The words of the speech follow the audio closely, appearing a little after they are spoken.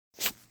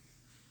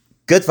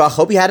Good.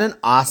 Hope you had an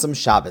awesome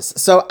Shabbos.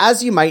 So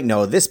as you might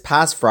know, this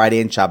past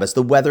Friday and Shabbos,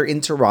 the weather in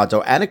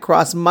Toronto and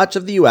across much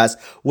of the US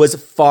was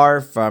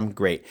far from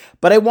great.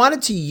 But I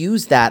wanted to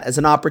use that as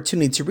an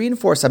opportunity to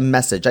reinforce a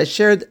message. I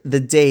shared the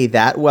day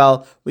that,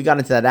 we got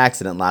into that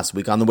accident last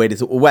week on the way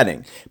to a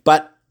wedding.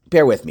 But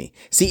bear with me.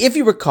 See, if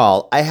you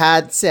recall, I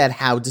had said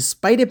how,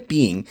 despite it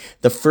being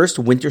the first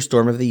winter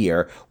storm of the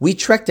year, we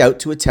trekked out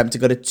to attempt to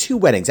go to two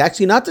weddings.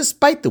 Actually, not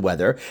despite the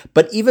weather,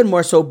 but even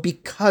more so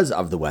because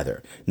of the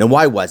weather. Now,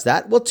 why was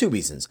that? Well, two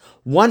reasons.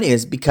 One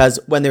is because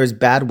when there is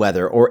bad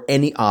weather or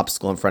any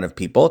obstacle in front of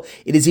people,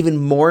 it is even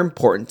more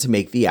important to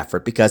make the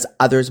effort because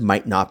others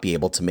might not be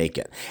able to make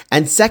it.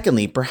 And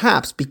secondly,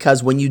 perhaps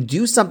because when you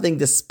do something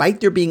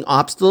despite there being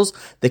obstacles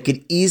that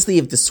could easily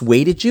have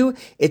dissuaded you,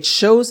 it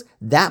shows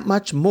that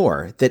much more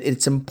that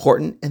it's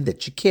important and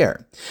that you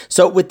care.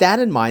 So with that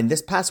in mind,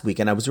 this past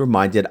weekend, I was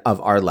reminded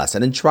of our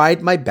lesson and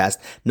tried my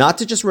best not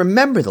to just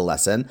remember the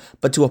lesson,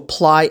 but to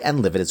apply and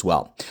live it as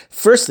well.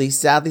 Firstly,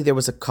 sadly, there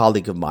was a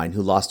colleague of mine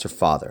who lost her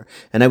father,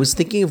 and I was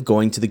thinking of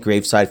going to the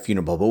graveside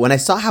funeral, but when I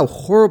saw how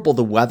horrible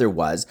the weather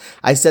was,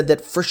 I said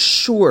that for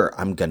sure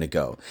I'm going to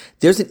go.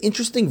 There's an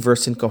interesting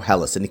verse in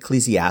Koheles, in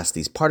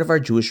Ecclesiastes, part of our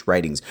Jewish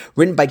writings,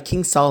 written by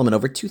King Solomon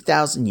over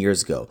 2,000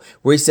 years ago,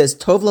 where he says,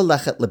 Tov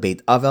lalechet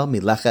lebeit avel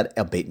milechet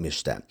el beit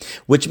mishteh,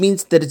 which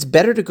means that it's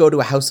better to go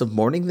to a house of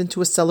mourning than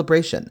to a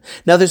celebration.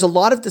 Now, there's a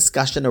lot of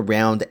discussion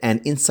around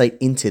and insight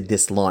into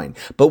this line,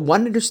 but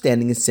one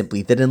understanding is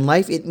simply that in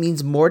life, it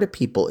means more to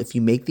people if you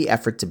make the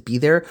effort to be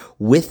there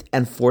with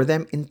and for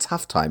them in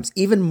tough times,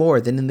 even more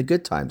than in the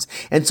good times.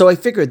 And so I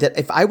figured that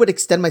if I would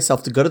extend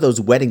myself to go to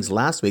those weddings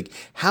last week,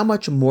 how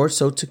much more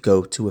so to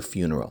go to a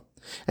funeral?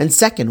 And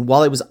second,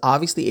 while I was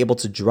obviously able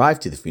to drive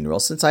to the funeral,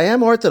 since I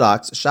am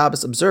Orthodox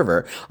Shabbos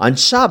observer, on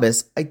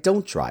Shabbos, I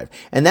don't drive.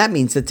 And that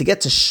means that to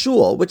get to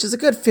shul, which is a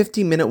good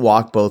 15-minute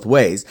walk both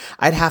ways,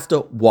 I'd have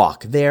to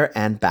walk there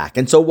and back.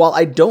 And so while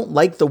I don't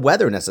like the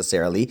weather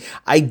necessarily,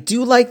 I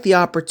do like the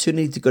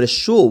opportunity to go to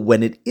shul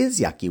when it is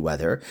yucky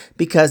weather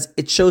because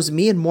it shows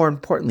me, and more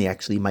importantly,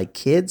 actually, my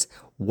kids,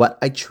 what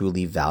I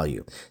truly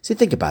value. See,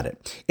 think about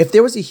it. If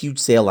there was a huge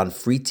sale on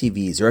free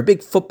TVs or a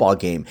big football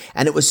game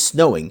and it was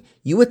snowing,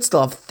 you would still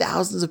have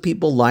thousands of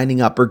people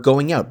lining up or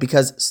going out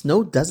because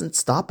snow doesn't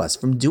stop us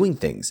from doing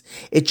things.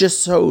 It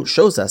just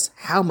shows us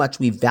how much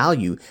we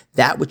value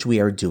that which we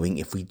are doing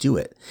if we do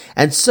it.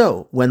 And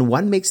so when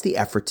one makes the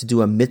effort to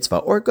do a mitzvah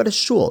or go to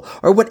shul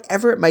or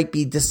whatever it might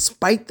be,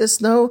 despite the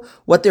snow,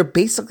 what they're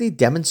basically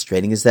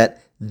demonstrating is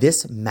that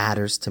this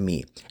matters to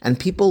me, and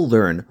people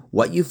learn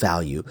what you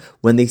value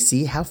when they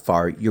see how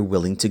far you're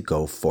willing to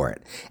go for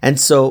it. And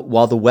so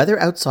while the weather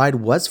outside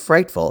was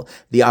frightful,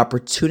 the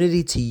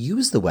opportunity to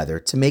use the weather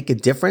to make a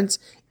difference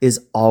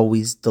is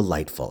always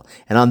delightful.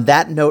 And on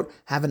that note,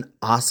 have an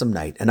awesome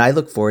night, and I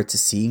look forward to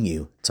seeing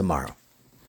you tomorrow.